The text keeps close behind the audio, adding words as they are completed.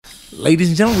Ladies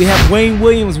and gentlemen, we have Wayne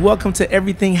Williams. Welcome to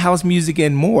Everything House Music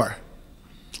and More.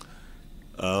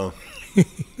 I'm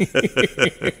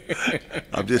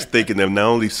just thinking of not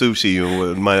only sushi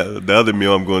and the other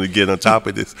meal I'm going to get on top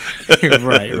of this.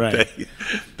 Right.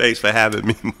 Thanks for having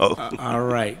me, Mo. All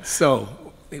right.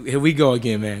 So here we go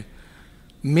again, man.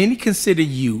 Many consider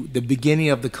you the beginning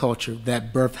of the culture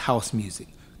that birthed house music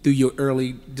through your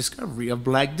early discovery of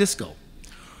black disco.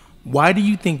 Why do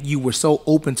you think you were so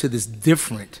open to this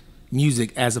different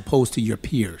music as opposed to your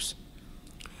peers?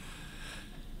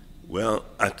 Well,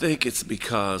 I think it's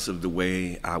because of the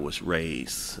way I was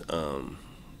raised.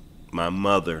 My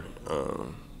mother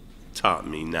taught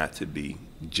me not to be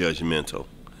judgmental.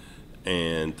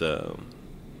 And,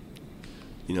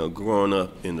 growing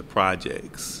up in the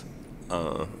projects,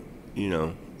 we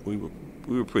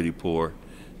were pretty poor.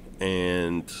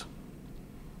 And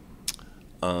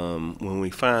when we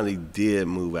finally did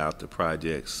move out the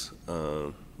projects,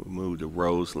 we moved to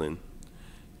Roseland.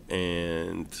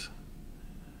 And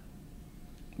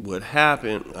what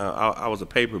happened, I was a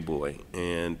paper boy,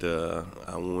 and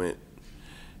I went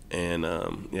and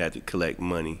had to collect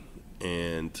money.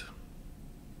 And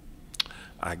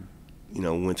I,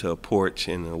 went to a porch,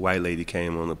 and a white lady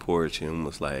came on the porch and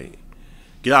was like,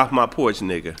 "Get off my porch,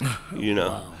 nigga,"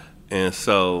 Wow. And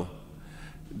so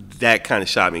that kind of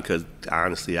shocked me because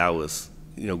honestly, I was,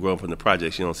 growing up in the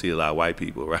projects, you don't see a lot of white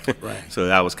people, right? Right. So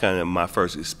that was kind of my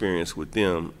first experience with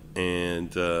them,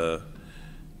 and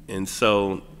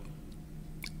so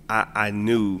I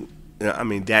knew,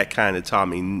 that kind of taught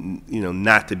me,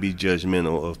 not to be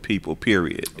judgmental of people,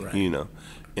 period, Right.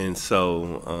 And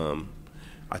so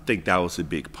I think that was a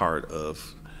big part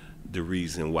of the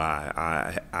reason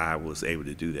why I was able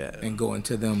to do that. And going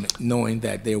to them knowing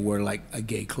that they were like a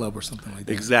gay club or something like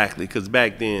that. Exactly, because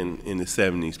back then in the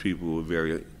 70s, people were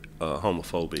very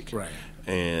homophobic. Right.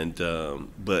 And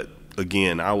but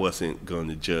again, I wasn't going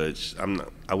to judge.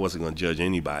 I wasn't going to judge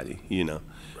anybody,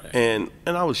 Right. And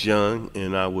I was young,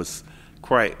 and I was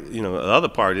quite, the other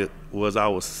part of it was I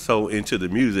was so into the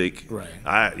music. Right.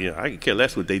 I could care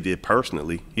less what they did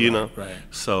personally, know. Right.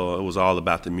 So it was all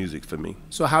about the music for me.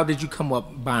 So how did you come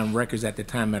up buying records at the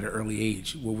time at an early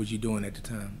age? What was you doing at the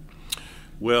time?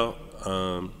 Well,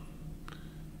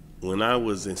 when I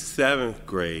was in 7th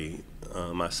grade,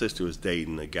 my sister was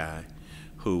dating a guy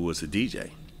who was a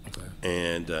DJ. Okay.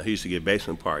 And he used to get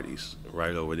basement parties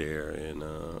right over there. And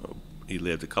he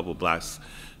lived a couple blocks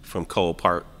from Cole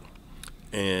Park.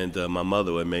 And my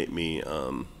mother would make me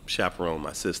chaperone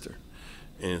my sister.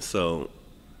 And so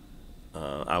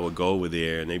I would go over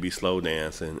there, and they'd be slow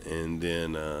dancing, and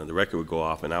then the record would go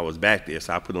off, and I was back there,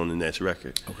 so I put on the next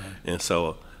record. Okay. And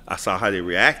so I saw how they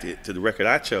reacted to the record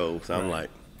I chose. I'm Right.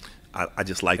 like, I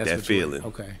just like That's that what you were- feeling.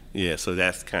 okay. Yeah, so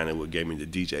that's kind of what gave me the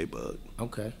DJ bug.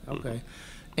 Okay.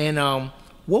 And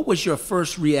what was your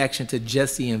first reaction to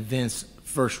Jesse and Vince's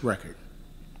first record?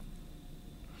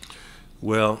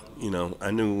 Well,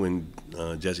 I knew when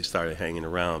Jesse started hanging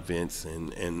around Vince,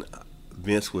 and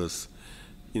Vince was,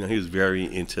 he was very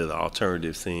into the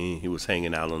alternative scene. He was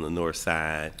hanging out on the north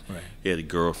side. Right. He had a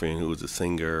girlfriend who was a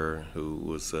singer, who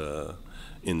was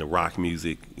in the rock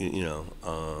music. Her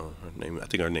name, I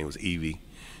think her name was Evie,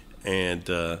 and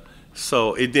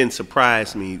so it didn't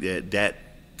surprise me that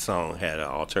song had an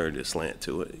alternative slant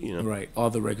to it. Right.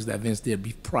 All the records that Vince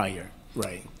did prior.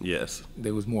 Right. Yes.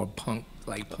 There was more punk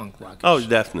rock. Oh,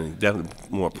 definitely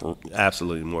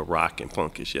absolutely more rock and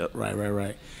punkish. Yep.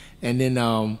 Right. And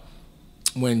then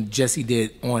when Jesse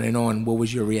did On and On, what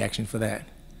was your reaction for that?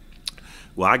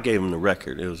 Well, I gave him the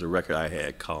record. It was a record I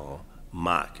had called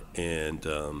Mock, and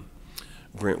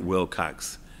Brent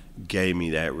Wilcox gave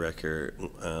me that record.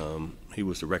 He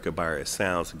was the record buyer at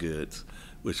Sounds Goods,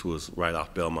 which was right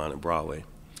off Belmont and Broadway,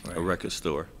 Right. a record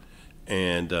store.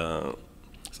 And so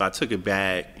I took it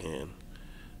back,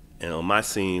 and on my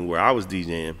scene where I was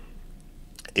DJing,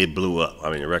 it blew up.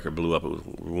 I mean, the record blew up. It was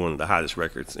one of the hottest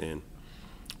records. And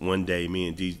one day, me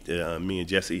and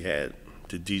Jesse had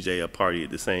to DJ a party at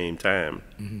the same time,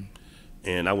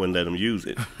 and I wouldn't let him use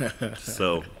it.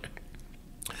 So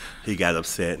he got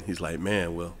upset. He's like,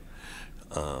 "Man, well,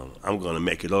 I'm going to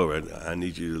make it over. I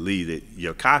need you to leave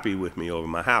your copy with me over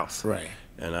my house." Right.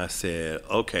 And I said,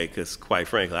 "Okay," because quite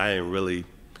frankly, I didn't really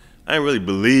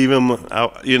believe him.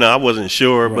 I wasn't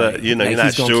sure, but Right. you're Like not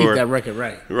he's gonna sure. keep that record,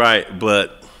 right? Right,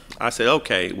 but I said,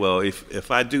 okay, well,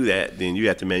 if I do that, then you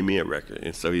have to make me a record.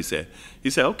 And so he said,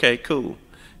 okay, cool.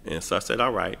 And so I said,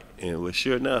 all right. And well,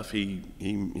 sure enough, he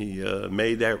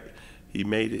made that. He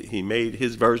made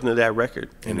his version of that record,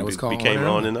 And it was called became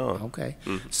On and On. Okay.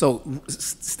 So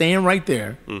staying right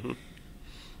there, Mm-hmm.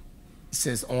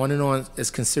 since On and On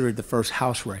is considered the first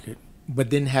house record, but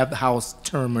didn't have the house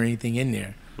term or anything in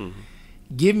there.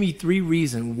 Give me 3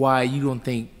 reasons why you don't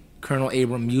think Colonel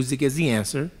Abram Music is the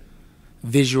answer,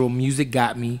 Visual Music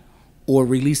Got Me, or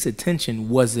Release Attention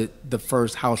was it the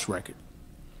first house record?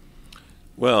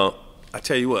 Well, I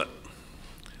tell you what.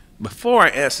 Before I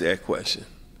answer that question,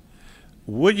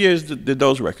 what years did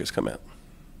those records come out?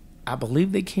 I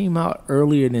believe they came out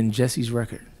earlier than Jesse's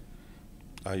record.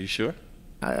 Are you sure?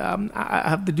 I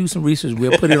have to do some research.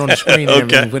 We'll put it on the screen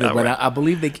and everything with it, but I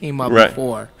believe they came out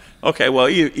before. Okay, well,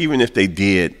 even if they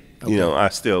did, you know, I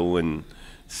still wouldn't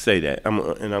say that.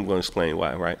 And I'm going to explain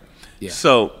why, right? Yeah.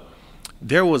 So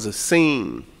there was a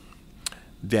scene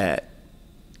that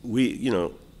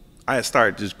I had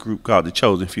started this group called the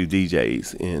Chosen Few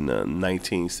DJs in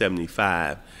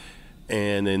 1975.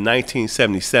 And in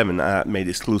 1977, I made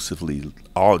exclusively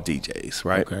all DJs,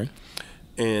 right? Okay.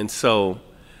 And so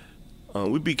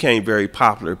we became very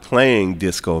popular playing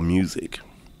disco music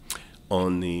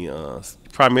on the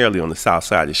primarily on the south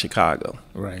side of Chicago.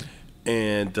 Right.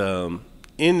 And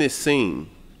in this scene,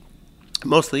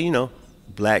 mostly,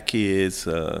 black kids.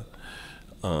 I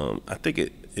think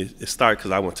it started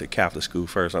because I went to Catholic school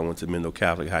first. I went to Mendel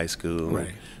Catholic High School.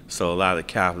 Right. So a lot of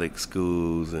Catholic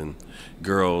schools and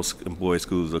girls and boys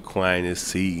schools, Aquinas,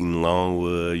 Seton,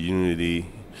 Longwood, Unity,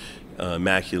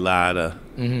 Immaculata.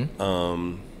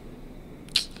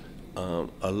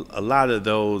 A lot of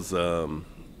those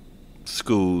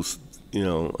schools,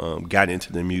 got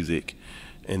into the music.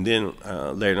 And then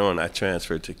later on, I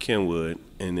transferred to Kenwood.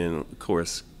 And then, of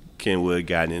course, Kenwood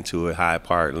got into it, Hyde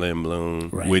Park, Lynn Bloom,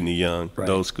 right. Whitney Young, right.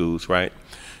 those schools, right?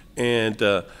 And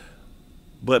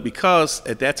but because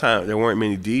at that time there weren't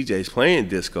many DJs playing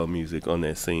disco music on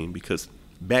that scene, because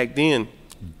back then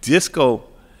disco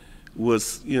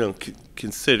was,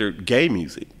 considered gay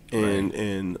music, and right.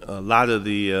 and a lot of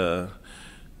the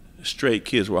straight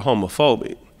kids were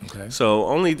homophobic. Okay. So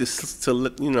only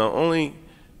only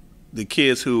the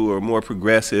kids who were more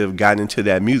progressive got into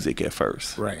that music at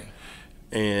first. Right.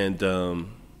 And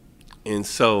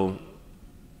so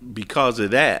because of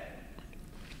that,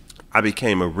 I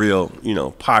became a real,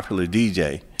 popular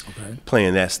DJ, okay.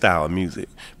 playing that style of music.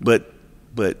 But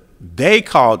they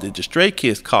called it, the straight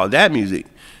kids called that music,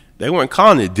 they weren't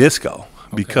calling it disco,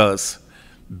 okay. because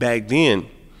back then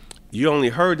you only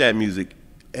heard that music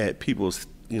at people's,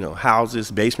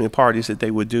 houses, basement parties that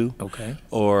they would do, okay.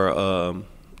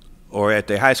 or at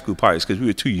their high school parties, because we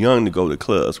were too young to go to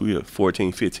clubs. We were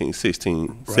 14, 15, 16,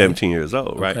 right. 17 years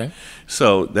old, right? Okay.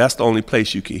 So that's the only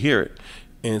place you could hear it.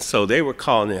 And so they were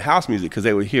calling it house music because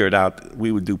they would hear it out.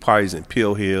 We would do parties in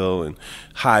Pill Hill and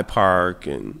Hyde Park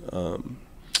and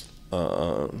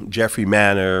Jeffrey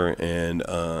Manor and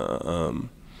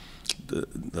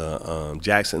the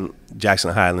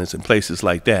Jackson Highlands and places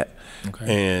like that.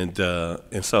 Okay.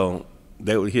 And so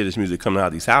they would hear this music coming out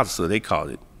of these houses, so they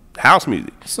called it house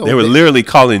music. So they were literally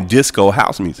calling disco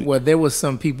house music. Well, there was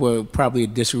some people who probably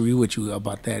disagree with you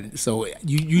about that. So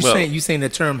you saying the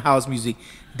term house music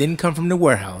didn't come from the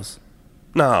warehouse?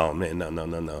 No, man,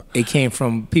 no. It came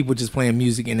from people just playing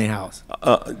music in their house.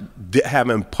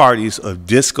 Having parties of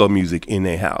disco music in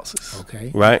their houses. Okay.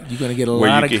 Right? You're going to get a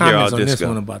lot of comments on this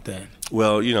one about that.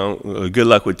 Well, good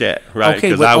luck with that, right?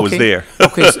 Because okay, I was there.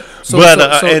 Okay.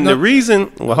 The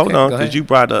reason, hold on, because you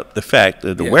brought up the fact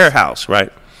of the warehouse,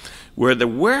 right? Where the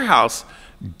warehouse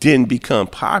didn't become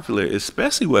popular,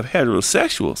 especially with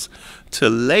heterosexuals, till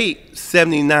late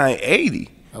 79, 80.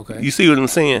 Okay. You see what I'm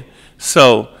saying?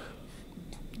 So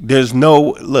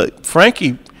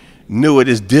Frankie knew it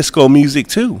as disco music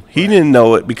too. He didn't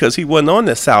know it because he wasn't on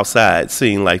the South Side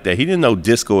scene like that. He didn't know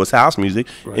disco is house music.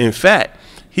 Right. In fact,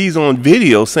 he's on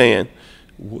video saying,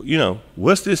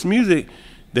 what's this music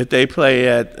that they play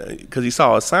at, because he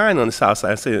saw a sign on the South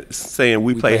Side saying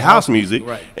we play house music.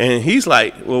 Right. And he's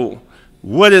like, well,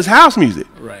 what is house music?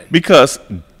 Right. Because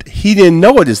he didn't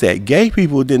know it as that. Gay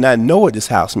people did not know it as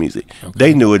house music. Okay.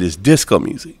 They knew it as disco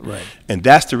music. Right. And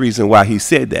that's the reason why he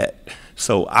said that.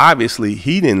 So obviously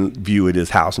he didn't view it as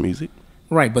house music.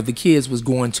 Right, but the kids was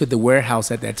going to the warehouse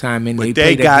at that time, and they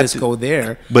played that disco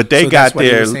there. But they got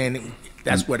there.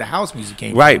 That's where the house music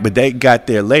came from. Right, but they got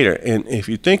there later. And if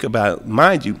you think about it,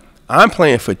 mind you, I'm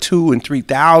playing for 2,000 and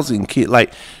 3,000 kids.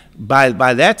 Like, by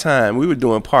that time, we were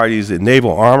doing parties at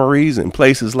naval armories and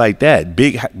places like that,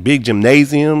 big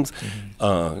gymnasiums,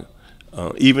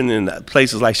 even in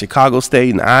places like Chicago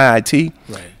State and IIT.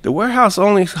 Right. The warehouse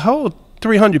only holds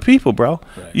 300 people, bro.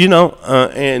 Right.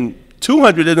 And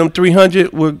 200 of them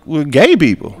 300 were gay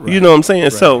people. Right. You know what I'm saying?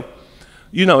 Right. So,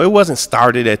 it wasn't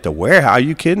started at the warehouse. Are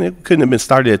you kidding? It couldn't have been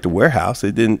started at the warehouse.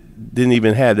 It didn't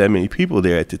even have that many people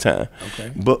there at the time.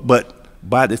 Okay. But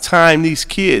by the time these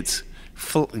kids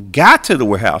got to the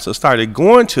warehouse or started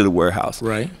going to the warehouse,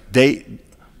 Right.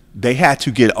 they had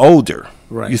to get older.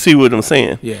 Right. You see what I'm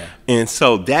saying? Yeah. And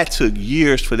so that took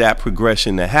years for that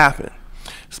progression to happen.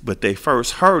 But they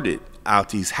first heard it out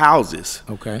these houses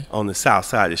Okay. on the south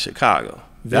side of Chicago.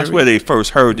 That's Very- where they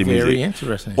first heard the music. Very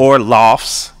interesting. Or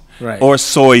lofts, Right. or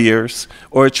Sawyer's,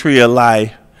 or Tree of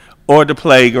Life, or the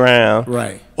playground,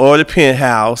 Right. or the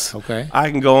penthouse. Okay.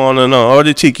 I can go on and on, or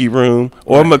the Tiki Room,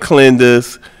 or Right.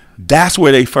 McClenda's. That's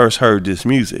where they first heard this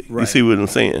music. You Right. see what I'm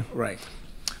saying? Right.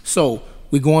 So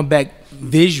we're going back.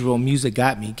 Visual Music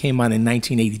Got Me came out in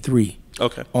 1983.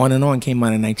 Okay. On and On came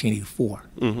out in 1984.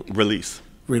 Release.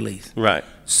 Release. Right.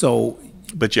 So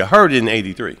But you heard it in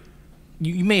 83.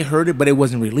 you may have heard it, but it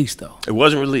wasn't released though. It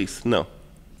wasn't released. No.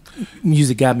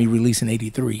 Music Got Me released in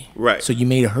 83. Right. So you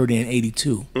may have heard it in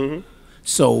 82.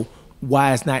 So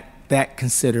why is not that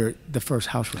considered the first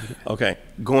house record? Okay.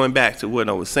 Going back to what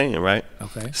I was saying, right?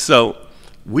 Okay. So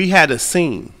we had a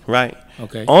scene, right?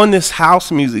 Okay. On this house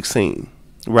music scene,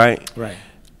 right? Right.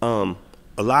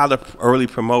 A lot of early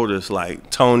promoters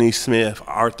like Tony Smith,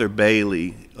 Arthur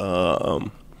Bailey,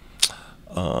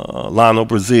 Lionel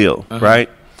Brazil, right?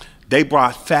 They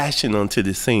brought fashion onto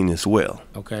the scene as well,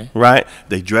 Okay. right?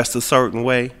 They dressed a certain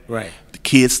way. Right. The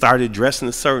kids started dressing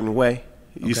a certain way.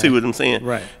 You see what I'm saying?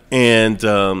 Right. And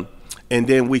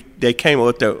then we came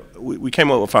up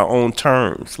with our own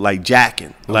terms like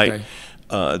jacking, like. Okay.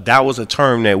 That was a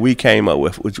term that we came up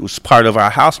with, which was part of our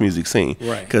house music scene.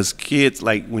 Right. Because kids,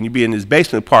 like when you be in these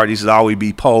basement parties, there's always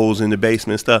be poles in the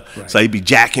basement and stuff. Right. So they'd be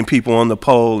jacking people on the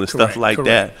pole and stuff Correct, like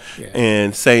correct. that. Yeah.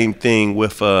 And same thing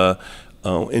with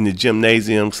in the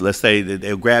gymnasiums. Let's say that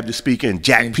they'll grab the speaker and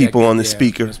jack And people jack- on the yeah,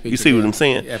 speaker. on the speaker, You see what yeah. I'm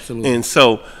saying? Absolutely. And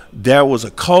so there was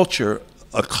a culture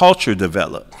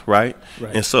developed, right?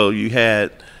 Right. And so you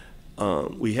had.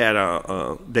 We had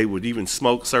they would even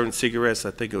smoke certain cigarettes. I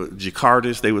think it was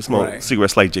Jakartas. They would smoke Right.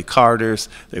 cigarettes like Jakartas.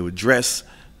 They would dress.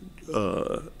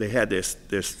 They had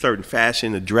their certain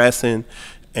fashion of dressing,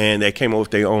 and they came up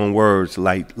with their own words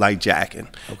like jacking.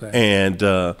 Okay.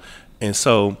 And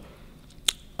so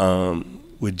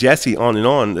with Jesse On and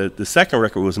On, the second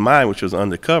record was mine, which was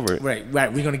Undercover. Right.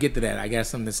 Right. We're gonna get to that. I got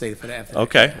something to say for that. After that.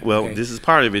 Okay, well, Okay. this is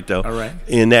part of it, though. All right.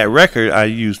 In that record, I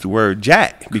used the word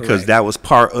jack because Correct. that was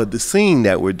part of the scene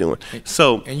that we're doing.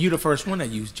 So, And you the first one that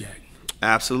used Jack.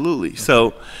 absolutely.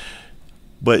 So,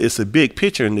 but it's a big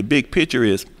picture, and the big picture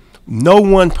is no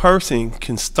one person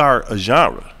can start a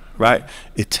genre, right?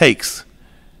 It takes,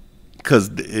 because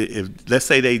if let's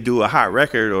say they do a hot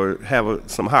record or have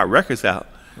some hot records out,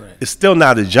 Right. it's still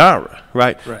not a genre,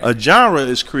 right? Right. A genre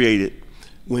is created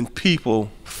when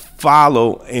people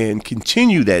follow and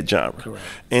continue that genre. Correct.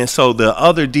 And so the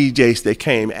other DJs that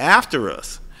came after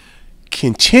us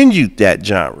continued that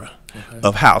genre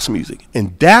of house music.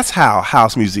 And that's how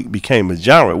house music became a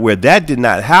genre, where that did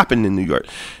not happen in New York.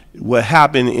 What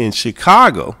happened in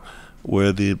Chicago,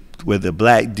 where the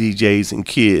black DJs and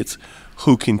kids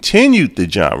who continued the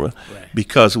genre, Right.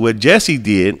 because what Jesse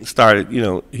did started,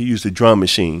 he used a drum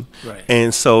machine. Right.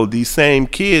 And so these same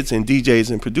kids and DJs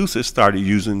and producers started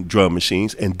using drum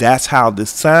machines, and that's how the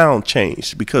sound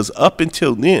changed. Because up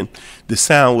until then, the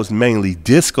sound was mainly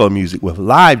disco music with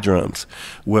live drums.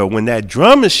 Well, when that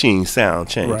drum machine sound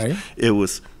changed, Right. it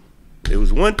was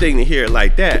one thing to hear it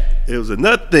like that. It was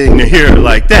another thing to hear it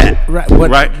like that. Right, but-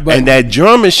 right? but- And that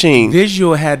drum machine.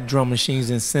 Visual had drum machines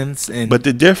and synths and. But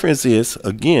the difference is,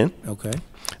 again, okay.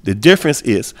 the difference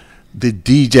is the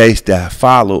DJs that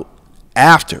followed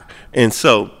after. And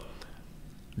so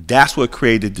that's what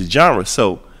created the genre.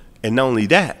 So, and not only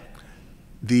that,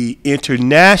 the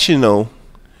international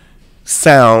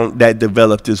sound that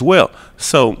developed as well.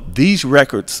 So these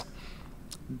records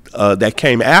that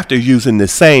came after using the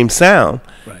same sound,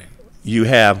 Right. you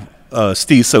have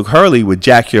Steve Silk Hurley with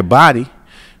Jack Your Body,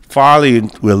 Farley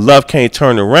with Love Can't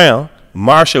Turn Around,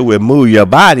 Marshall with Move Your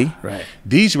Body. Right.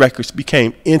 These records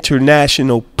became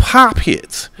international pop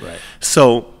hits. Right.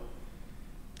 So,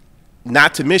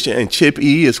 not to mention, and Chip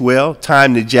E as well,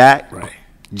 Time to Jack, Right.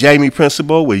 Jamie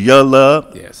Principle with Your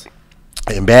Love, Yes.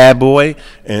 and Bad Boy,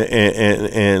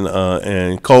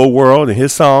 and Cold World and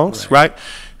his songs, right?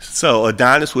 So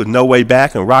Adonis with No Way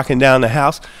Back and Rocking Down the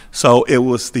House. So it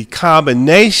was the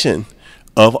combination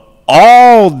of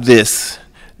all this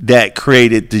that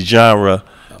created the genre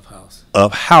Of house.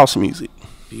 of house music.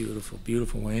 Beautiful,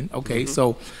 beautiful, Wayne. Okay,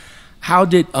 so how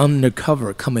did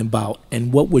Undercover come about,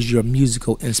 and what was your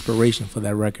musical inspiration for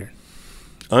that record?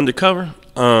 Undercover?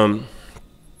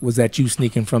 Was that you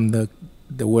sneaking from the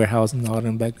warehouse and all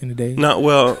them back in the day? No,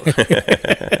 well,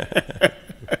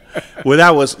 well,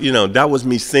 that was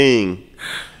me singing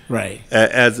Right.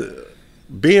 as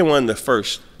being one of the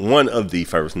first, not the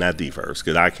first,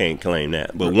 because I can't claim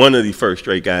that, but one of the first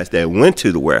straight guys that went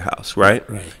to the warehouse, right?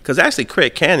 Right. Because actually,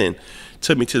 Craig Cannon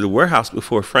took me to the warehouse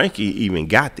before Frankie even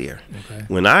got there. Okay.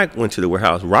 When I went to the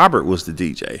warehouse, Robert was the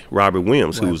DJ, Robert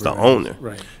Williams, who was the Robert owner.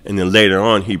 Right. And then later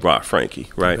on, he brought Frankie,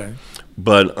 right? Okay.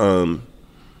 But hold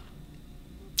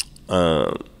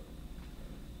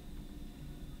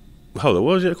on, what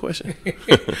was your question?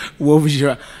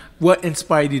 What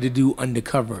inspired you to do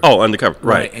Undercover? Oh, Undercover,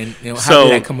 right. And how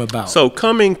did that come about? So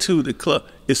coming to the club,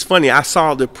 it's funny. I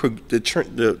saw the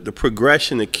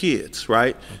progression of kids,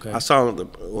 right? Okay. I saw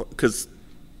because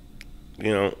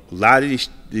a lot of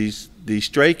these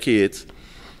stray kids,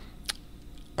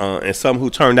 and some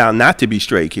who turned out not to be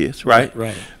stray kids, right?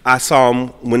 Right. I saw them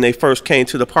when they first came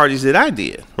to the parties that I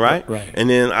did, right? Right.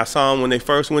 And then I saw them when they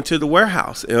first went to the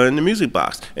warehouse in the music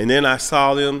box, and then I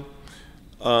saw them.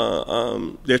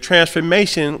 Their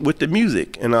transformation with the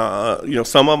music, and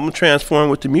some of them transformed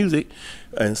with the music,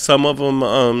 and some of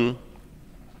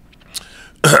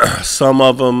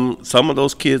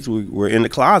those kids were in the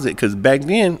closet because back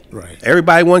then, right,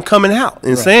 everybody wasn't coming out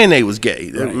and right, saying they was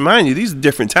gay. Right. Mind you, these are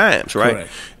different times, right?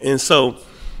 Correct. And so,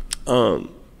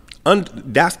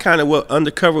 that's kind of what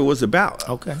Undercover was about.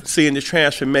 Okay, seeing the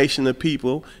transformation of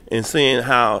people and seeing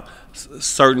how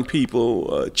certain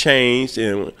people changed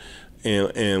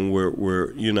and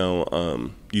were you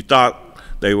thought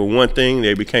they were one thing,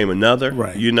 they became another,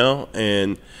 right?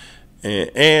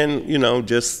 And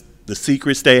just the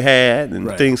secrets they had and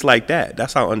right, things like that.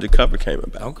 That's how Undercover came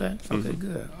about. Okay,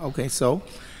 good. Okay, so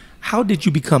how did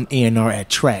you become A&R at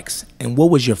Trax, and what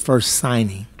was your first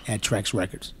signing at Trax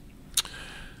Records?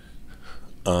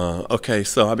 Okay,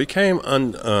 so I became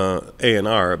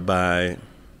A&R by.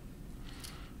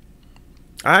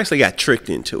 I actually got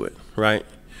tricked into it, right?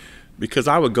 Because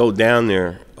I would go down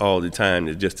there all the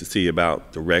time just to see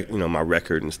about my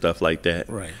record and stuff like that.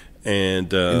 Right.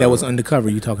 And that was Undercover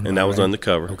you talking about, and that was right?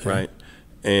 Undercover, okay, right?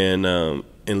 And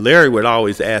Larry would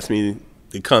always ask me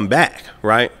to come back,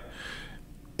 right?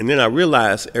 And then I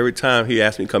realized every time he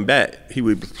asked me to come back, he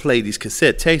would play these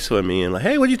cassette tapes for me and like,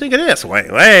 hey, what do you think of this?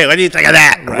 Wait, what do you think of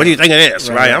that? Right. What do you think of this?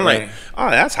 Right? I'm right. like, oh,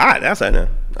 that's hot. That's hot.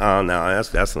 Oh no,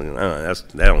 that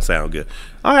don't sound good.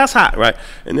 Oh, that's hot, right?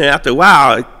 And then after a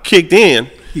while, it kicked in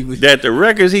that the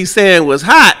records he said was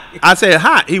hot. I said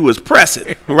hot. He was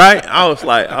pressing, right? I was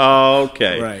like, oh,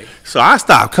 okay. Right. So I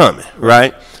stopped coming,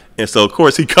 right? And so of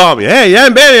course he called me. Hey, you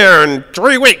haven't been here in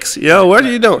 3 weeks. What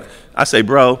are you doing? I say,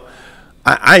 bro,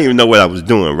 I didn't even know what I was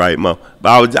doing, right, Mo?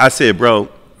 But I said, bro,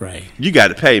 right, you got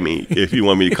to pay me if you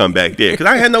want me to come back there, because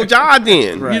I had no job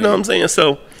then. Right. You know what I'm saying?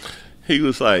 So he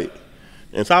was like.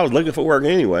 And so I was looking for work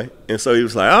anyway. And so he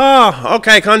was like, oh,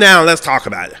 okay, come down. Let's talk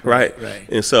about it. Right.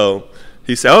 And so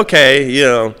he said,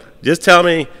 okay, just tell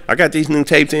me. I got these new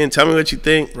tapes in. Tell me what you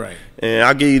think. Right. And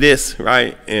I'll give you this.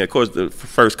 Right. And, of course, the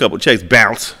first couple of checks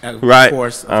bounce. Of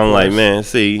course. I'm like, man,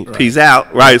 see, peace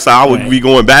out. Right. So I would be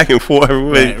going back and forth.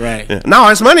 Right. No,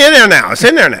 it's money in there now. It's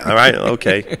in there now. Right.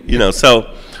 Okay.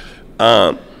 So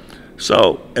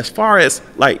as far as,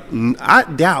 I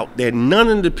doubt that none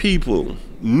of the people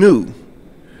knew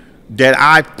that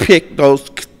I picked those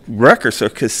records or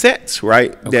cassettes,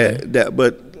 right? Okay.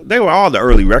 But they were all the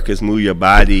early records: "Move Your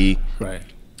Body," right?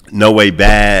 "No Way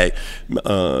Back,"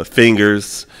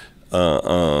 "Fingers,"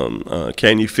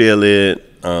 "Can You Feel It."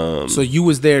 So you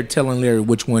was there telling Larry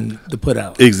which one to put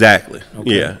out. Exactly.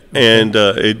 Okay. Yeah, and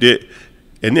it did.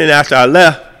 And then after I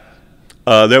left,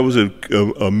 there was a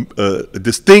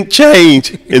distinct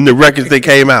change in the records that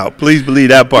came out. Please believe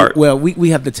that part. Well,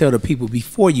 we have to tell the people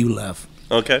before you left.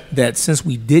 Okay. That since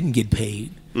we didn't get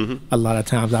paid, a lot of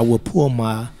times I would pull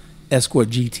my Escort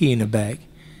GT in the back,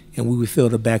 and we would fill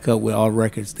the back up with all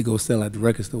records to go sell at the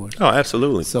record store. Oh,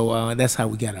 absolutely. So that's how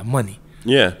we got our money.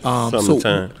 Yeah, some of the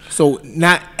time. So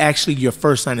not actually your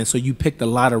first signing. So you picked a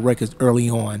lot of records early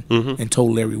on and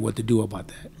told Larry what to do about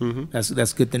that.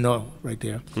 That's good to know right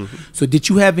there. So did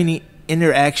you have any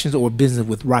interactions or business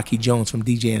with Rocky Jones from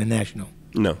DJ International?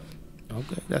 No.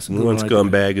 Okay, that's a good one right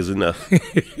scumbag there. is enough.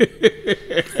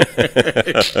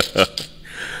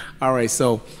 All right,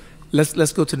 so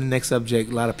let's go to the next subject.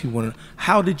 A lot of people want to.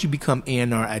 How did you become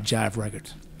A&R at Jive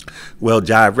Records? Well,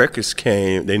 Jive Records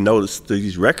came. They noticed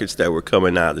these records that were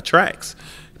coming out of the Trax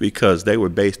because they were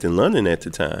based in London at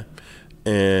the time,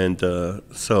 and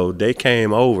so they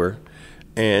came over.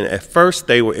 And at first,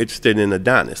 they were interested in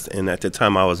Adonis, and at the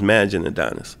time, I was managing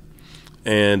Adonis,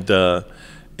 and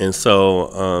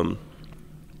so.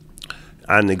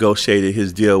 I negotiated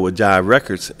his deal with Jive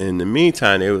Records. In the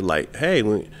meantime, they were like, hey,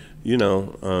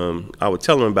 I would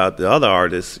tell them about the other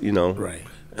artists, Right.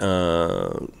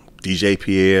 DJ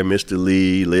Pierre, Mr.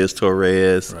 Lee, Liz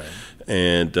Torres, Right.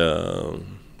 and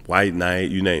White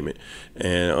Knight, you name it.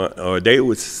 And or they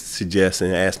would suggest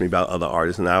and ask me about other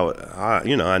artists, and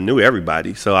I knew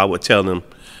everybody, so I would tell them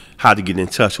how to get in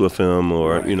touch with them,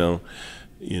 or Right.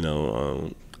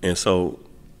 and so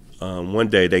one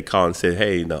day they called and said,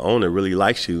 "Hey, the owner really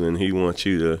likes you, and he wants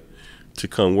you to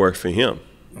come work for him."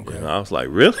 Okay. And I was like,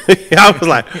 "Really?" I was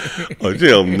like,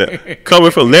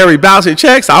 coming from Larry bouncing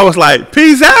checks, I was like,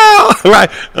 "Peace out!" Right?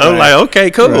 I was like,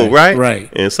 "Okay, cool, right?" Right.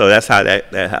 And so that's how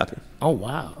that happened. Oh,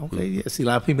 wow. Okay. Yeah. See, a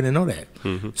lot of people didn't know that.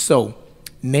 So,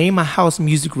 name a house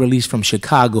music release from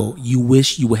Chicago you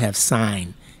wish you would have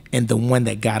signed, and the one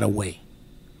that got away.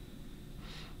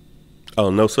 Oh,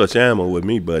 no such ammo with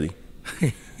me, buddy.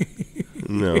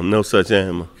 No such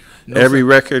ammo. No Every such-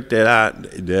 record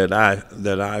that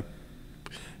I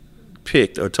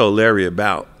picked or told Larry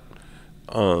about,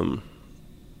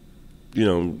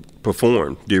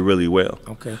 performed, did really well.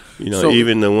 Okay.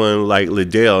 Even the one like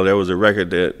Liddell, there was a record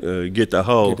that Get the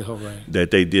Hoe, Get the Hoe, right. that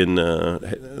they didn't,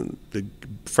 the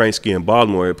Franksky in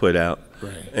Baltimore had put out.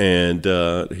 Right. And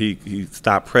he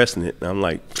stopped pressing it. And I'm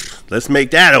like, let's make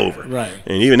that over. Right.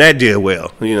 And even that did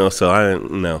well, so I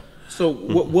didn't know. So,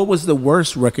 what was the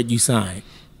worst record you signed?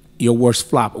 Your worst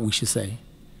flop, we should say.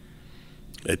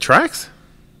 It tracks?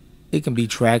 It can be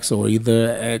tracks or either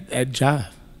at Jive.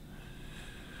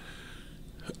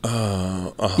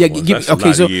 Well, Give that's a okay.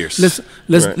 lot So of years.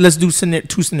 let's Right. do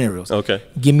two scenarios. Okay.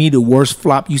 Give me the worst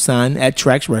flop you signed at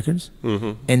Trax Records,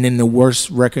 and then the worst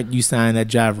record you signed at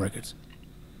Jive Records.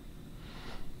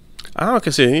 I don't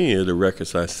consider any of the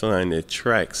records I signed at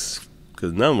tracks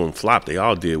because none of them flopped. They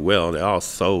all did well. They all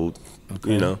sold,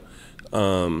 Okay.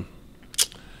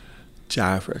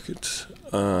 Jive Records.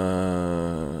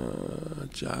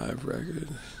 Jive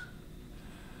Records.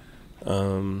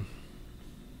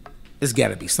 It's got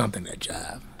to be something at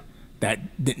Jive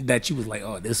that you was like,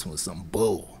 oh, this was some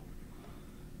bull.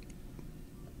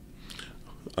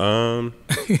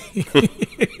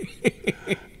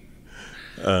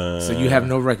 So you have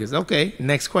no records. Okay,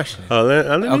 next question.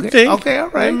 Let me Okay, think. okay, all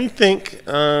right. Let me think.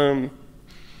 Put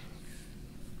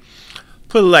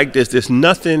it like this: there's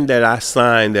nothing that I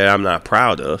signed that I'm not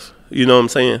proud of. You know what I'm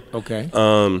saying? Okay.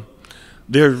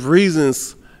 There's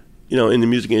reasons, in the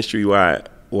music industry why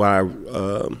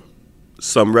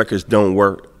some records don't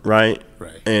work, right?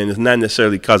 Right. And it's not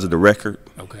necessarily because of the record.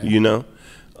 Okay.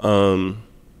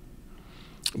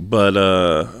 But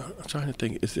I'm trying to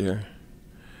think. Is there?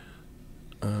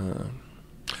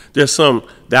 There's some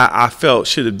that I felt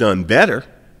should have done better,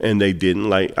 and they didn't.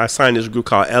 Like I signed this group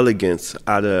called Elegance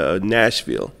out of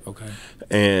Nashville. Okay.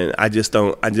 And I just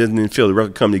didn't feel the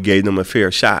record company gave them a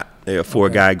fair shot. They're a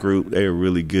 4-guy group. They were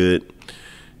really good.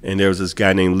 And there was this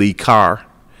guy named Lee Carr,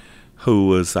 who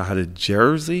was out of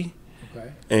Jersey.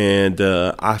 Okay. And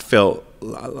I felt,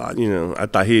 I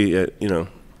thought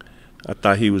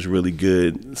he was really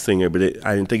good singer, but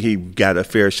I didn't think he got a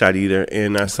fair shot either.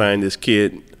 And I signed this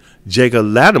kid, Jacob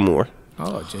Lattimore,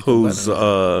 Oh, Jacob who's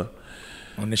Lattimore.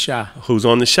 On the Shy. who's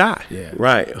on the shot, Yeah.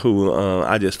 right? Who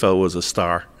I just felt was a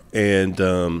star, and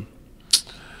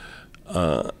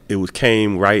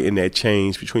came right in that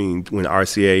change between when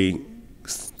RCA,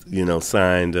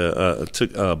 signed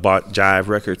bought Jive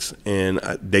Records, and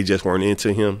they just weren't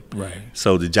into him. Right.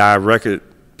 So the Jive record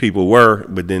people were,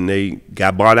 but then they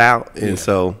got bought out, and Yeah.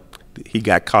 so he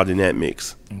got caught in that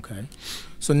mix. Okay.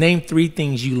 So name 3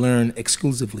 things you learned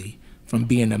exclusively from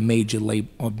being a major label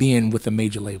or being with a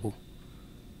major label.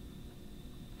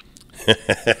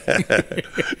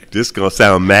 This gonna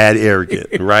sound mad arrogant,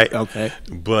 right? Okay.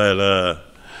 But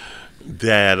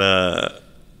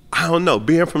I don't know.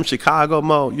 Being from Chicago,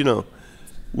 Mo,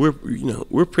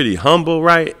 we're pretty humble,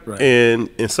 right? Right. And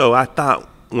so I thought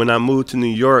when I moved to New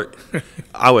York,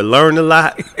 I would learn a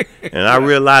lot, and I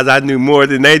realized I knew more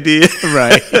than they did.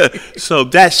 Right. So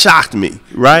that shocked me,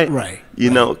 right? Right.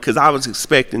 Because I was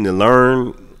expecting to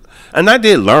learn, and I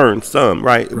did learn some,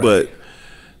 right? Right. But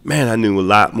man, I knew a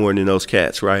lot more than those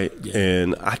cats, right? Yeah.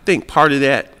 And I think part of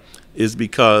that is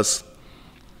because,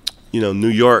 New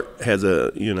York has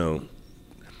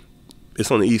it's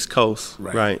on the East Coast,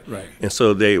 Right, right? right. And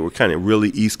so they were kind of really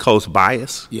East Coast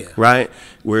biased, Yeah. right?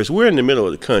 Whereas we're in the middle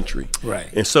of the country, Right.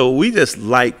 And so we just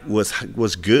like what's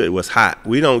good, what's hot.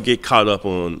 We don't get caught up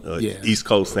on Yeah. East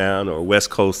Coast sound or West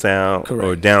Coast sound or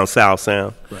Correct. down South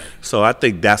sound. Right. So I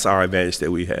think that's our advantage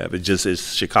that we have. It just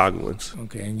is Chicagoans.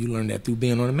 Okay, and you learned that through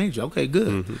being on a major. Okay,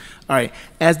 good. All right.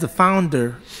 As the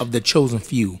founder of the Chosen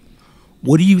Few,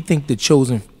 what do you think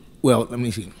let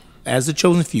me see. As the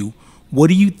Chosen Few, what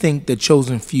do you think the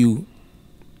Chosen Few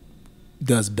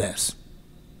does best?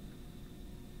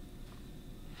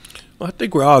 Well, I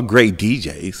think we're all great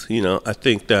DJs. You know, I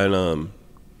think that,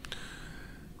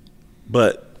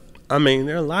 but I mean,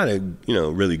 there are a lot of, you know,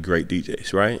 really great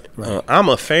DJs, right? Right. I'm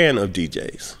a fan of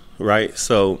DJs, right?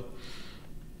 So,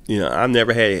 you know, I've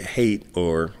never had hate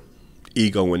or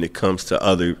ego when it comes to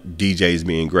other DJs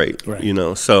being great, Right. you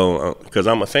know, so, because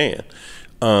I'm a fan.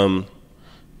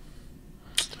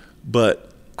 But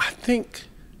I think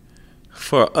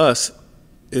for us,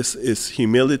 it's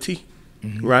humility,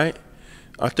 right?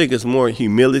 I think it's more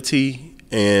humility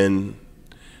and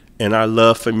our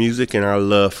love for music and our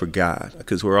love for God,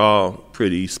 because we're all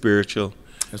pretty spiritual.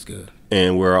 That's good.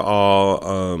 And we're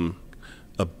all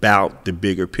about the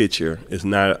bigger picture. It's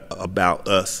not about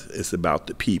us, it's about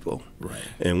the people. Right.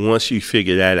 And once you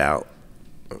figure that out,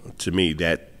 to me,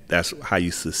 that's how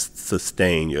you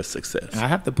sustain your success. I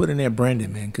have to put in there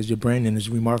Brandon, man, because your branding is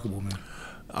remarkable, man.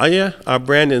 Oh yeah, our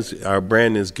brand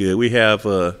is good. We have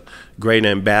great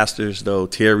ambassadors though.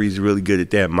 Terry's really good at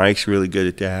that. Mike's really good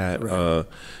at that. Right.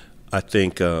 I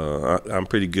think I'm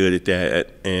pretty good at that,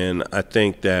 and I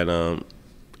think that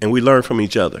and we learn from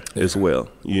each other as well.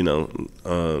 You know,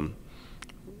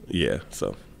 yeah.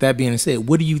 So That being said,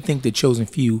 what do you think the Chosen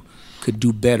Few could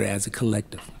do better as a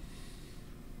collective?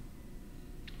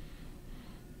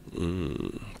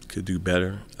 Could do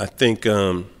better. I think.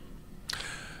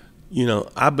 You know,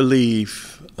 I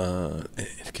believe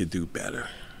it could do better.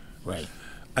 Right.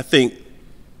 I think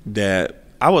that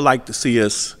I would like to see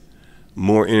us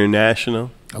more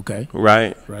international, Okay.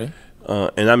 right? Right.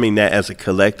 And I mean that as a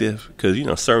collective, because, you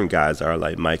know, certain guys are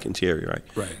like Mike and Terry, right?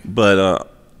 Right.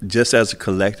 But just as a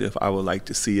collective, I would like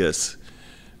to see us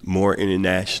more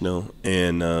international.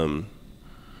 And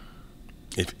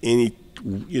if any,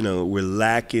 you know, we're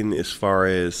lacking as far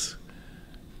as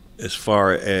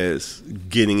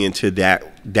getting into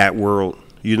that world,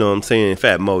 you know what I'm saying? In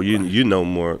fact, Mo, you know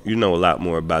a lot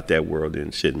more about that world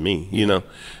than shit me, you know,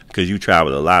 because you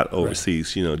traveled a lot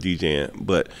overseas, you know, DJing.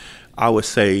 But I would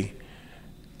say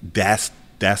that's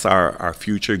our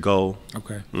future goal.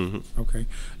 Okay. Okay.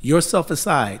 Yourself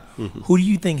aside, who do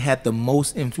you think had the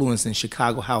most influence in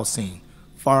Chicago house scene?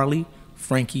 Farley,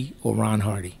 Frankie, or Ron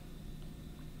Hardy?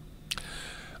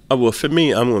 Well, for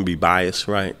me, I'm going to be biased,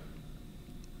 right?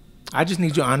 I just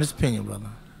need your honest opinion, brother.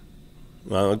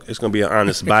 Well, it's going to be an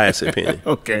honest, biased opinion.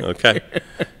 Okay. Okay.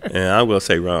 And I'm going to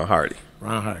say Ron Hardy.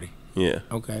 Ron Hardy. Yeah.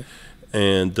 Okay.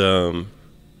 And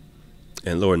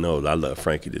Lord knows I love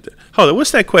Frankie to death. Hold on,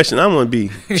 what's that question? I want to be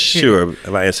sure if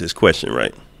I answer this question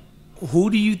right. Who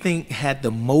do you think had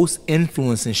the most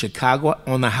influence in Chicago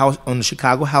on the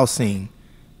Chicago house scene?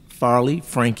 Farley,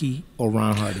 Frankie, or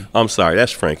Ron Hardy? I'm sorry,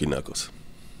 that's Frankie Knuckles.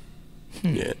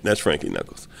 Yeah, that's Frankie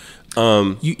Knuckles.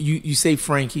 You say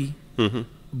Frankie,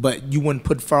 but you wouldn't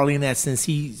put Farley in that since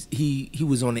he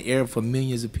was on the air for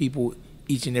millions of people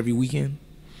each and every weekend?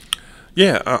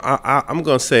 Yeah, I'm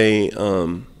going to say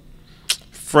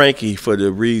Frankie for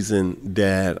the reason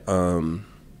that, and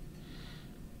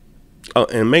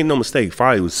make no mistake,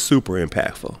 Farley was super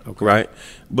impactful, right?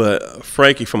 But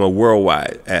Frankie from a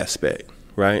worldwide aspect,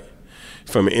 right?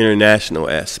 From an international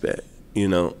aspect, you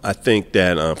know, I think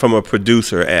that from a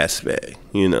producer aspect,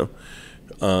 you know,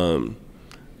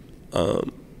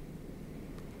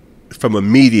 from a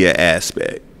media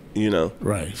aspect, you know,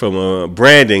 Right. from a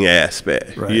branding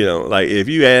aspect, Right. you know, like if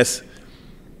you ask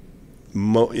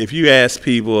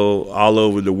people all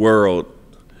over the world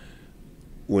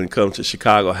when it comes to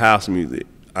Chicago house music,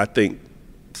 I think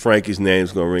Frankie's name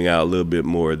is going to ring out a little bit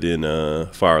more than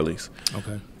Farley's.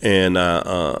 Okay. And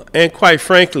quite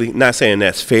frankly, not saying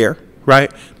that's fair,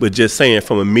 right? But just saying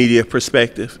from a media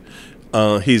perspective,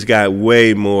 he's got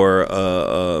way more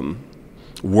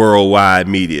worldwide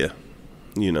media,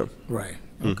 you know. Right.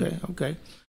 Okay. Okay.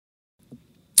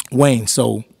 Wayne,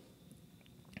 so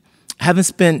having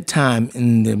spent time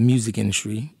in the music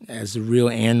industry as a real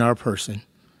A&R person,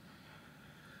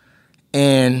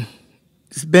 and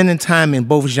spending time in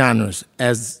both genres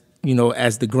as, you know,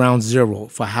 as the ground zero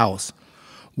for house,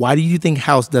 why do you think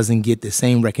house doesn't get the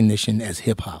same recognition as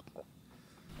hip hop?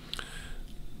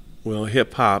 Well,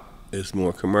 hip hop is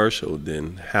more commercial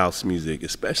than house music,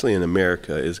 especially in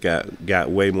America. It's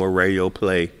got way more radio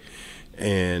play,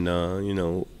 and you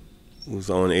know, was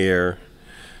on air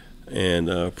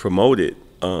and promoted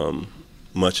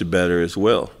much better as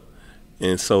well.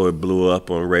 And so it blew up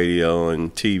on radio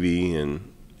and TV,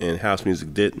 and house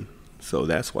music didn't. So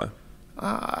that's why.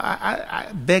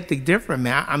 I beg to differ,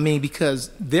 man. I mean,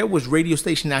 because there was radio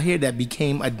station out here that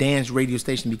became a dance radio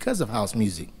station because of house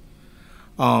music.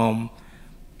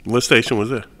 What station was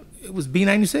that? It was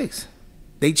B96.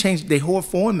 They changed their whole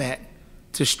format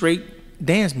to straight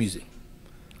dance music.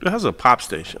 It has a pop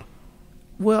station.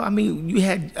 Well, I mean, you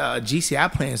had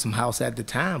GCI playing some house at the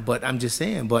time, but I'm just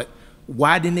saying. But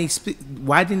why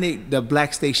didn't the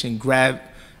black station grab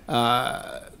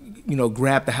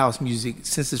the house music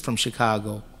since it's from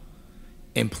Chicago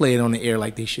and play it on the air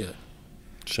like they should?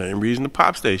 Same reason the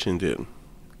pop station did.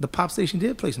 The pop station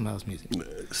did play some house music.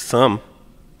 Some.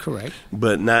 Correct.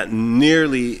 But not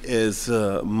nearly as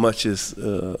much as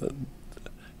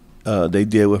they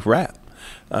did with rap.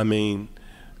 I mean,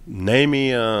 name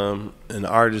me an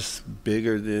artist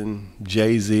bigger than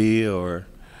Jay-Z or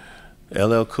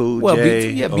LL Cool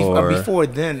J or before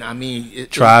then, I mean,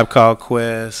 Tribe Called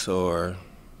Quest or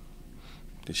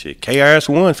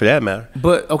KRS-One for that matter.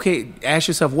 But okay, ask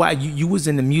yourself why you was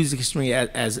in the music industry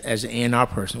as an A&R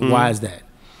person. Why is that?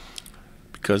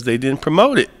 Because they didn't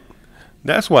promote it.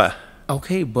 That's why.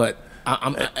 Okay, but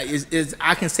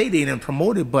I can say they didn't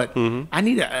promote it, but I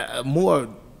need a more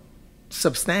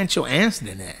substantial answer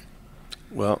than that.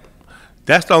 Well,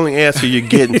 that's the only answer you're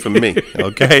getting from me.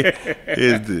 Okay,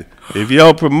 if you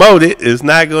don't promote it, it's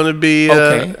not going to be.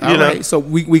 Okay, all right. So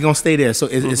we gonna stay there. So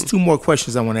it's two more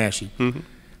questions I want to ask you.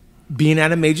 Being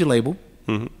at a major label,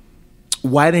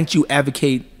 why didn't you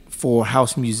advocate for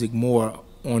house music more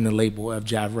on the label of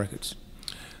Jive Records?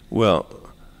 Well,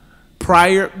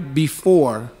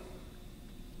 before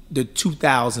the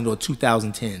 2000 or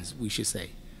 2010s, we should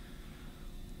say.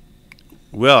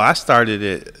 Well, I started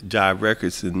at Jive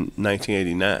Records in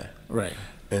 1989. Right.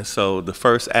 And so the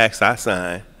first acts I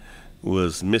signed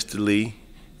was Mr. Lee,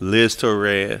 Liz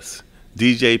Torres,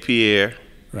 DJ Pierre,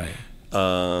 right,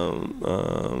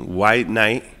 White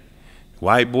Knight,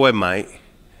 White Boy Mike.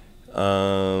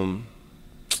 And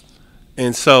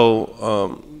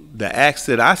so the acts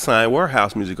that I signed were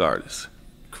house music artists.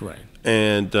 Correct.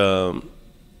 And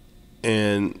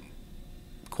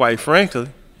quite frankly,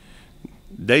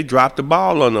 they dropped the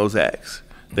ball on those acts.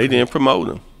 They didn't promote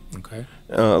them. Okay.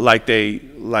 Like they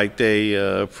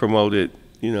promoted,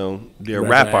 their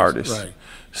rap artists. Right.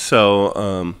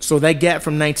 So so that gap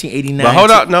from 1989. But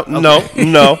hold on,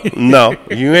 no.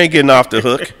 You ain't getting off the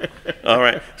hook. All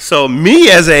right. So me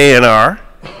as an A&R,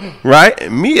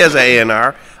 right? Me as an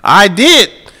A&R, I did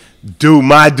do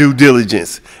my due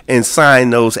diligence and sign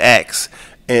those acts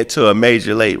into a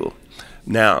major label.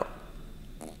 Now,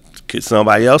 could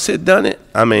somebody else have done it?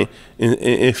 I mean,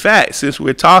 in fact, since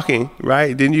we're talking,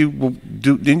 right? Didn't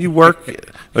you work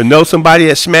or know somebody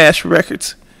at Smash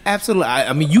Records? Absolutely.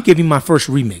 I mean, you gave me my first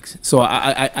remix, so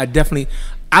I definitely.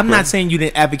 I'm not saying you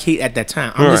didn't advocate at that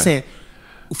time. I'm just saying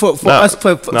for us.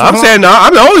 I'm saying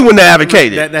I'm the only one that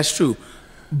advocated. That's true,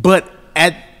 but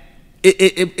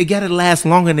it got to last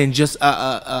longer than just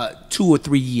 2 or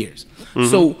 3 years.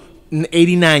 So in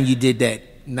 '89 you did that.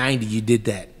 '90 you did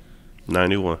that.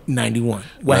 91.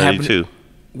 What 92. happened?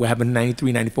 What happened in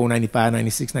 93, 94, 95,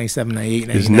 96, 97, 98,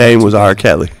 99? His name was R.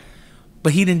 Kelly.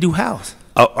 But he didn't do house.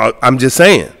 I'm just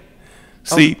saying.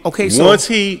 See, okay, so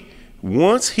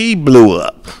once he blew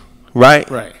up, right?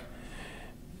 Right.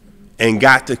 And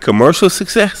got the commercial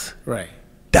success, right.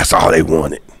 That's all they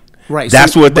wanted. Right.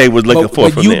 That's what they was looking for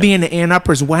from you them. being the A&R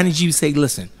person, why didn't you say,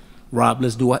 listen, Rob,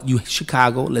 let's do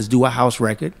Chicago, let's do a house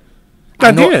record?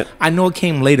 I know it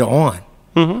came later on.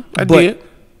 I did.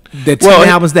 The 10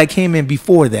 albums that came in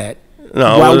before that.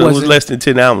 No, it was less than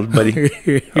 10 albums, buddy.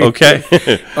 Okay.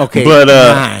 Okay. But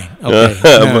 9.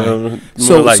 Okay. 9.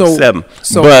 So like 7.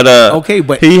 So,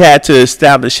 but he had to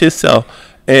establish himself,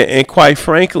 and quite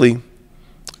frankly,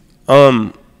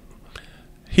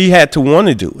 he had to want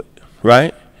to do it,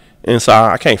 right? And so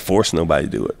I can't force nobody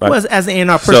to do it. Right? Well, as an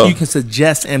A&R person, you can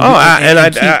suggest and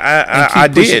I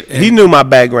did. He knew my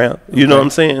background. You know what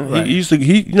I'm saying? Right. He used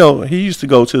to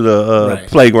go to the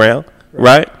playground,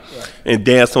 right? And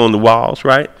dance on the walls,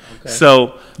 right? Okay.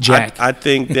 So Jack. I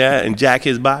think that and jack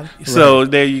his body. So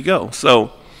there you go.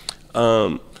 So,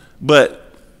 but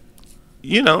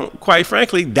quite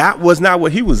frankly, that was not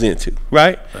what he was into,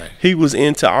 right? He was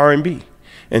into R&B.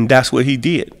 And that's what he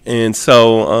did. And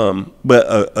so,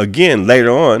 but again,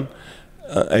 later on,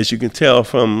 as you can tell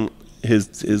from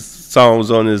his songs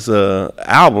on his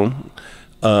album,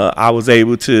 I was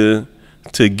able to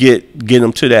get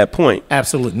him to that point.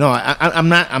 Absolutely. No, I'm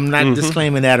not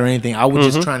disclaiming that or anything. I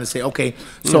was just trying to say, okay,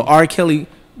 so R. Kelly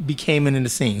became in the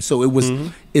scene. So it was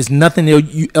it's nothing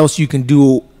else you can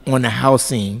do on the house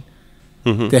scene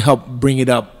to help bring it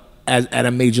up at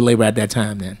a major label at that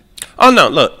time. Then. Oh no,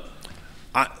 look.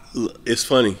 It's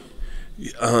funny.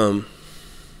 There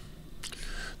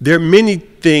are many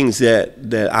things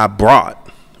that I brought,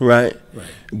 right?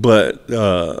 But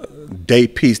they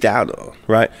pieced out of,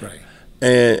 right?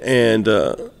 And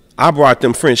I brought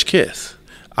them French Kiss.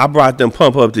 I brought them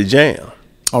Pump Up the Jam.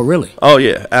 Oh, really? Oh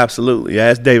yeah, absolutely. Yeah,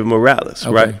 that's David Morales,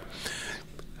 Okay. right?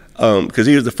 Because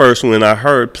he was the first one I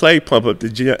heard play Pump Up the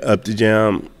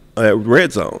Jam at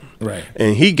Red Zone, Right.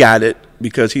 and he got it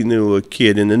because he knew a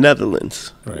kid in the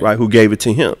Netherlands, Right. right, who gave it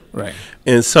to him, Right.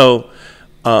 and so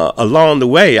along the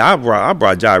way, I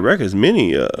brought Jive Records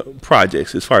many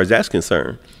projects as far as that's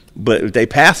concerned. But if they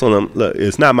pass on them, look,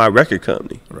 it's not my record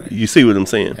company. Right. You see what I'm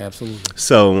saying? Absolutely.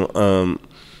 So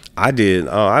I did.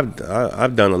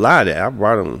 I've done a lot of that. I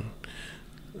brought them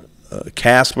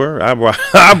Casper. I brought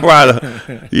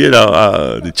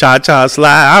the Cha Cha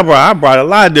Slide. I brought a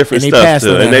lot of different And they stuff passed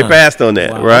to, on and that, they huh? passed on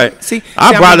that, Wow. right? See,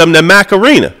 I brought them the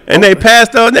Macarena, and they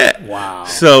passed on that. Wow.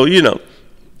 So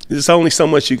there's only so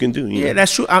much you can do. You Yeah, know?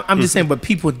 that's true. I'm just saying, but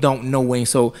people don't know Wayne.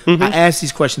 So Mm-hmm. I ask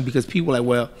these questions because people are like,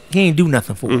 well, he ain't do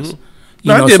nothing for us.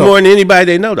 You No, know, I did so- more than anybody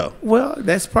they know, though. Well,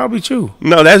 that's probably true.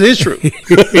 No, that is true.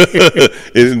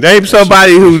 Name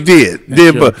somebody who did,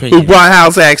 your who opinion. brought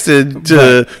house acts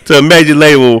to a major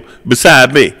label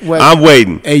beside me. Well, I'm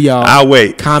waiting. Hey, y'all. I'll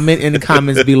wait. Comment in the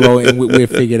comments below, and we'll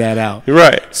figure that out.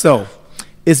 Right. So,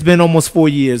 it's been almost 4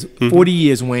 years, Mm-hmm. 40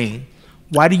 years, Wayne.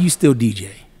 Why do you still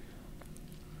DJ?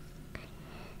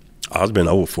 Oh, it's been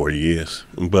over 40 years,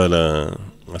 but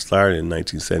I started in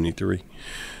 1973.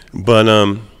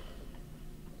 But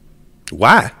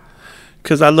why?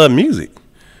 Because I love music.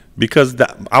 Because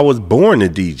I was born a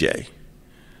DJ,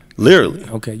 literally.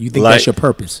 Okay, you think that's your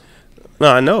purpose? No,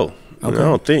 I know. Okay. I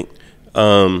don't think.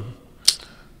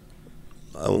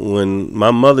 When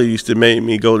my mother used to make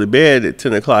me go to bed at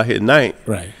 10 o'clock at night,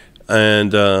 Right.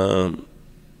 and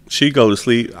she'd go to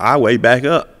sleep, I wake back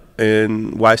up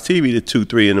and watch TV to 2,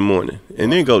 3 in the morning,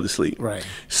 and then go to sleep. Right.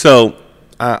 So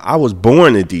I was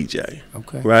born a DJ.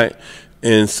 Okay. Right.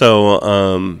 And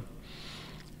so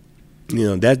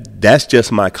that's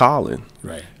just my calling.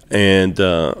 Right. And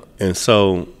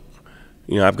so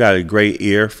I've got a great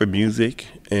ear for music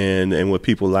and what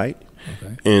people like.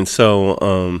 Okay. And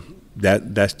so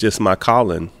that's just my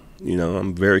calling.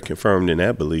 I'm very confirmed in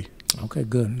that belief. Okay,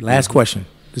 good. Last question.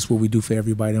 This is what we do for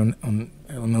everybody on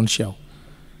the show.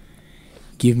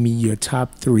 Give me your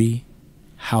top 3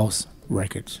 house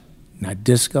records. Not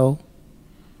disco,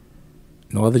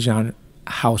 no other genre,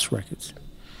 house records.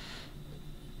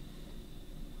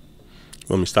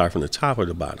 Let me start from the top or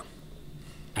the bottom.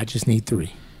 I just need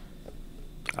 3.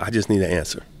 I just need an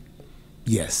answer.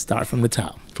 Yes, start from the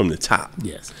top. From the top.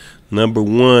 Yes. Number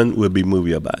 1 would be Move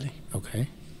Your Body. Okay.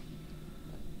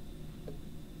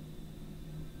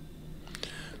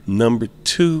 Number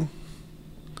 2,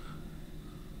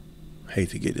 hate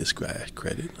to get this guy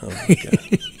credit. Oh my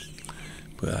God.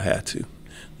 But I had to.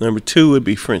 Number 2 would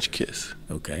be French Kiss.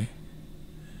 Okay.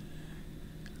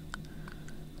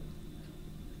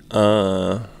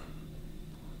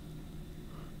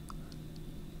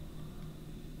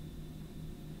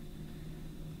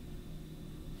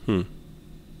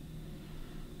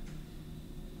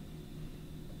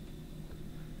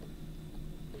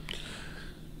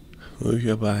 Move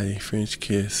Your Body, French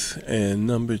Kiss. And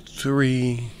number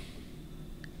 3,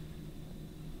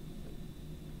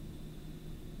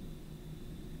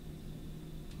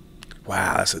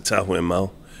 wow, that's a tough one,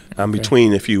 Mo. I'm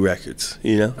between a few records,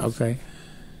 Okay.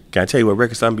 Can I tell you what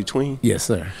records I'm between? Yes,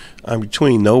 sir. I'm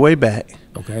between No Way Back.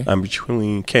 Okay. I'm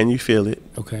between Can You Feel It?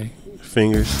 Okay.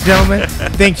 Fingers. Gentlemen,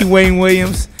 thank you, Wayne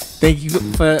Williams. Thank you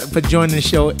for joining the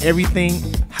show. Everything,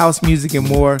 house music and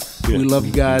more. Yeah. We love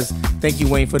you guys. Thank you,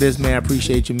 Wayne, for this, man. I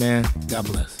appreciate you, man. God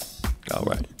bless. All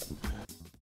right.